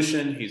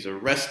evolution. He's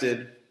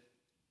arrested.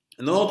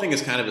 And the whole thing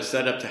is kind of a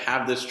setup to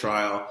have this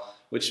trial,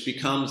 which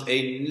becomes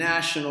a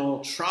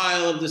national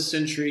trial of the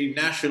century,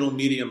 national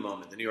media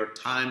moment. The New York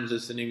Times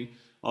is sending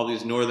all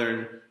these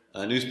northern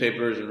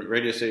newspapers and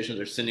radio stations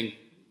are sending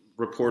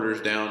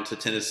reporters down to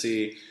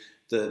Tennessee.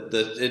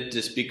 It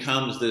just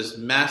becomes this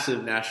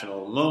massive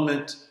national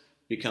moment,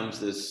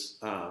 becomes this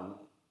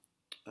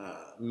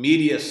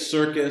media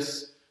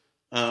circus.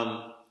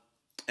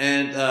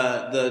 And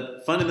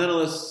the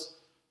fundamentalists,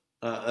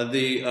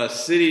 the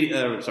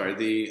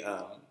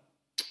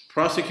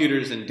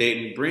prosecutors in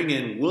Dayton bring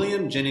in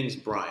William Jennings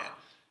Bryan,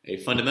 a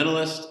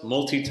fundamentalist,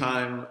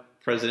 multi-time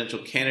presidential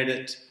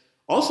candidate,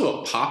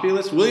 also a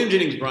populist. William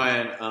Jennings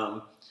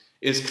Bryan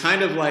is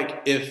kind of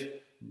like if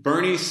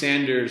Bernie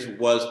Sanders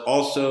was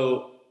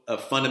also a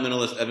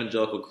fundamentalist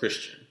evangelical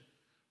Christian,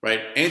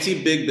 right?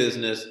 Anti-big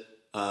business,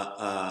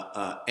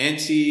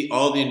 anti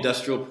all the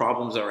industrial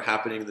problems that were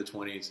happening in the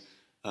 20s.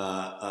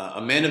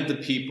 A man of the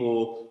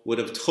people would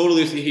have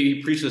totally,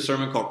 he preached a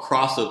sermon called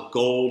Cross of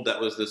Gold. That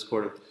was this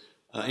sort of,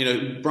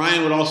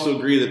 Bryan would also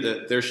agree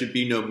that there should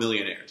be no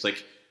millionaires.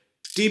 Like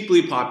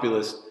deeply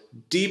populist,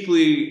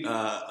 deeply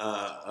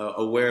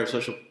aware of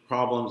social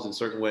problems in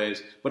certain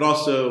ways, but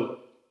also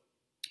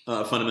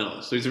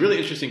fundamentalist. So he's a really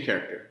interesting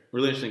character,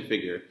 really interesting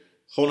figure.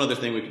 Whole other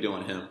thing we could do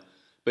on him.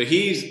 But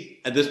he's,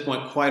 at this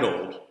point, quite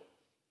old.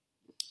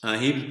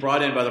 He was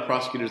brought in by the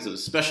prosecutors as a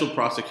special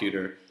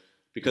prosecutor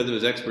because of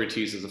his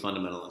expertise as a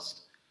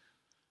fundamentalist.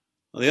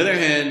 On the other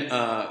hand,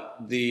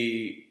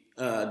 the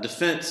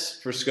defense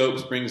for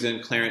Scopes brings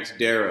in Clarence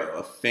Darrow,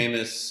 a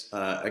famous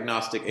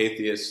agnostic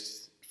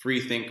atheist, free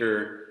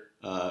thinker,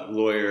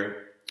 lawyer,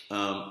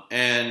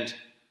 and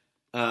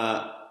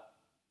I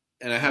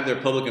have their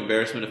public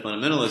embarrassment of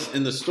fundamentalists.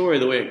 In the story,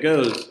 the way it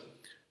goes,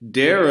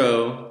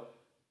 Darrow,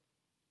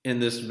 in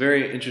this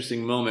very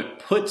interesting moment,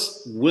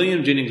 puts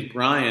William Jennings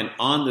Bryan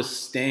on the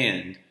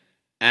stand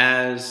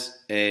as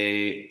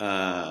a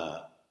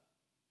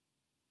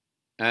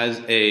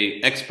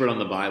expert on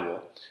the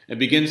Bible, and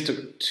begins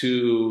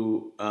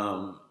to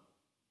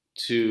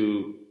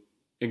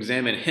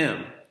examine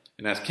him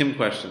and ask him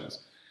questions.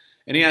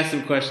 And he asks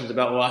him questions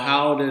about, well,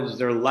 how does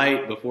there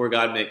light before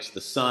God makes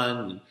the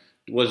sun?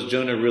 Was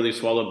Jonah really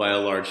swallowed by a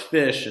large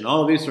fish? And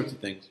all of these sorts of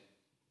things.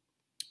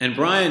 And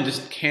Bryan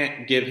just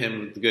can't give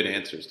him the good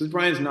answers because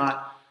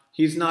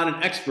he's not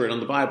an expert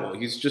on the Bible.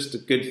 He's just a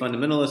good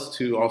fundamentalist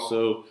who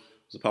also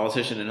was a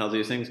politician and all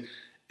these things.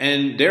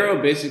 And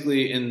Darrow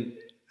basically,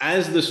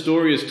 as the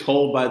story is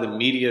told by the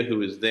media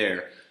who is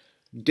there,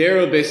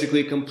 Darrow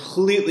basically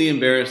completely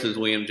embarrasses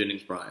William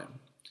Jennings Bryan.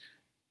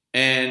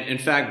 And in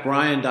fact,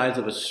 Bryan dies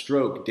of a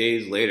stroke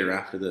days later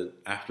after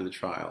the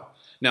trial.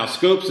 Now,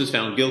 Scopes is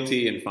found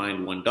guilty and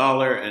fined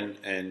 $1,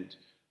 and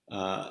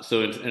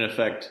so in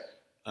effect,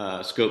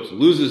 Scopes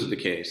loses the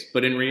case.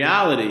 But in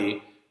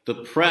reality, the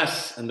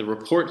press and the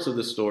reports of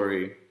the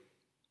story,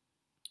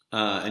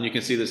 and you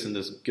can see this in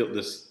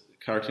this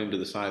cartoon to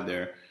the side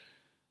there,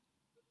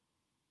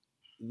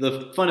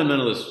 the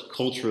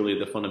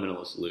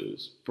fundamentalists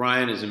lose.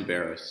 Bryan is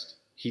embarrassed.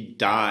 He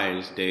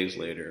dies days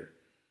later.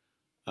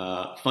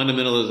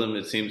 Fundamentalism,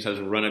 it seems, has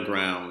run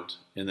aground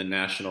in the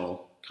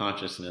national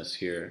consciousness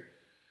here.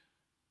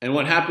 And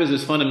what happens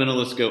is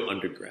fundamentalists go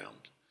underground.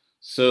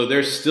 So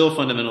there's still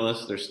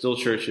fundamentalists, there's still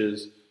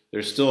churches,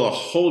 there's still a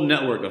whole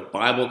network of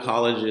Bible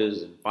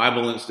colleges and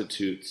Bible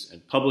institutes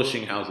and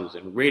publishing houses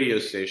and radio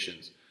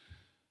stations,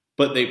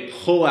 but they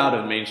pull out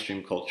of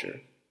mainstream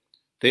culture.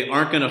 They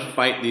aren't going to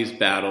fight these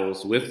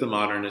battles with the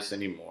modernists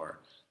anymore.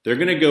 They're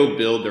going to go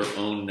build their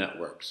own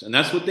networks. And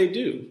that's what they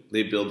do.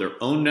 They build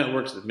their own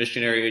networks of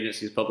missionary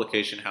agencies,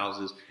 publication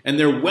houses, and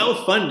they're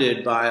well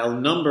funded by a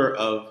number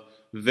of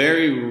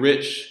very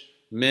rich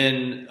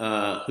men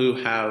who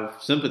have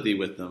sympathy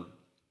with them.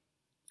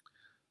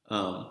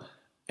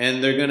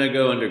 And they're going to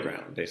go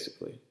underground,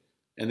 basically.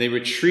 And they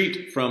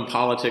retreat from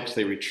politics.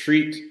 They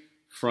retreat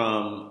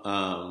from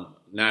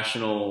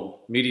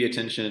national media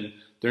attention.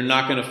 They're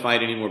not going to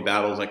fight any more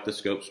battles like the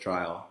Scopes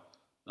trial.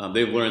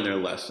 They've learned their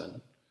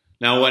lesson.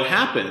 Now, what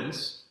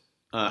happens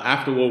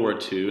after World War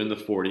II in the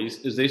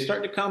 40s is they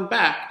start to come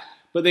back,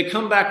 but they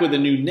come back with a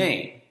new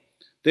name.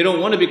 They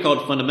don't want to be called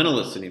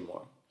fundamentalists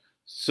anymore.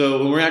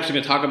 So we're actually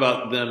going to talk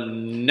about them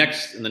in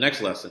the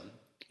next lesson.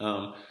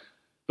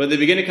 But they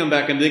begin to come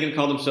back and they can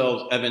call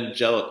themselves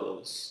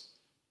evangelicals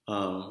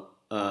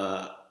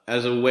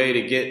as a way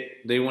to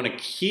they want to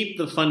keep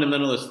the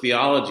fundamentalist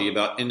theology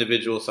about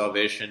individual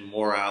salvation,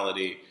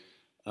 morality,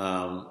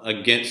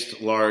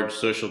 against large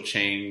social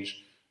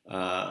change,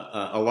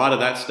 a lot of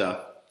that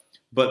stuff.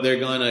 But they're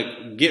going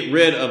to get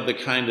rid of the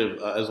kind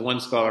of, as one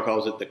scholar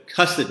calls it, the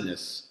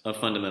cussedness of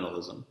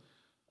fundamentalism.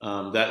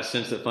 That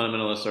sense that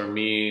fundamentalists are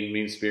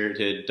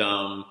mean-spirited,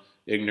 dumb,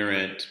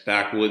 ignorant,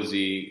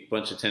 backwoodsy,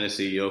 bunch of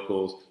Tennessee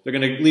yokels. They're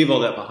going to leave all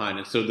that behind.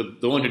 And so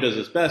the one who does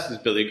this best is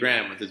Billy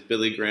Graham with his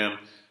Billy Graham.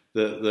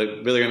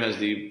 Billy Graham has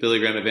the Billy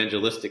Graham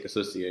Evangelistic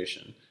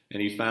Association,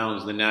 and he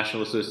founds the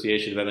National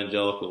Association of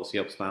Evangelicals. He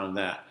helps found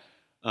that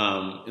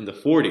in the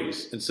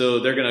 40s. And so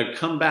they're going to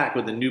come back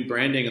with a new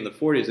branding in the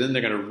 40s, and then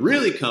they're going to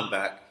really come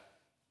back.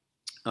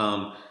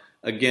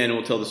 Again,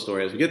 we'll tell the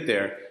story as we get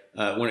there,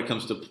 when it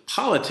comes to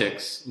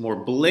politics more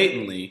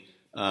blatantly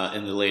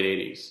in the late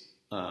 80s.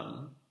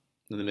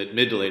 In the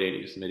mid to late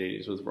 80s, mid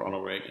 80s with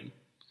Ronald Reagan.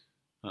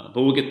 But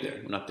we'll get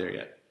there. We're not there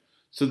yet.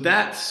 So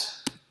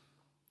that's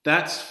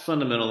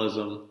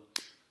fundamentalism.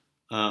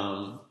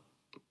 And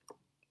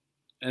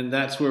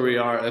that's where we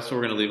are. That's where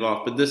we're going to leave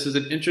off. But this is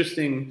an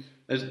interesting,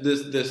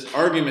 this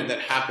argument that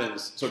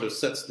happens sort of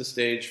sets the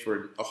stage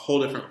for a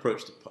whole different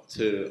approach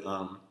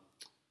to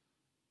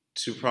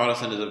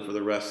Protestantism for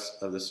the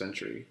rest of the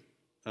century,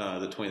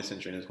 the 20th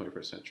century and the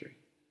 21st century.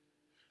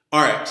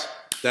 All right.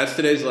 That's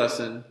today's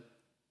lesson.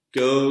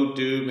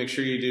 Make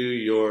sure you do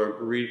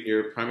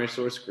your primary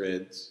source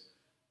grids.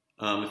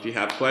 If you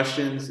have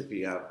questions, if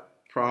you have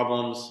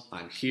problems,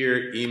 I'm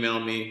here. Email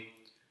me.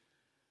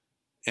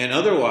 And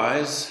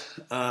otherwise,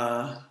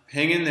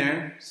 hang in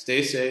there.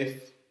 Stay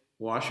safe.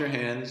 Wash your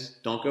hands.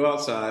 Don't go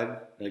outside.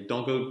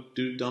 Don't go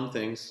do dumb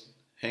things.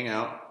 Hang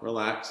out.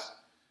 Relax.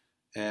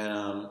 And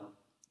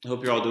I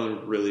hope you're all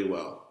doing really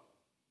well.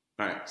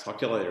 All right. Talk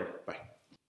to you later. Bye.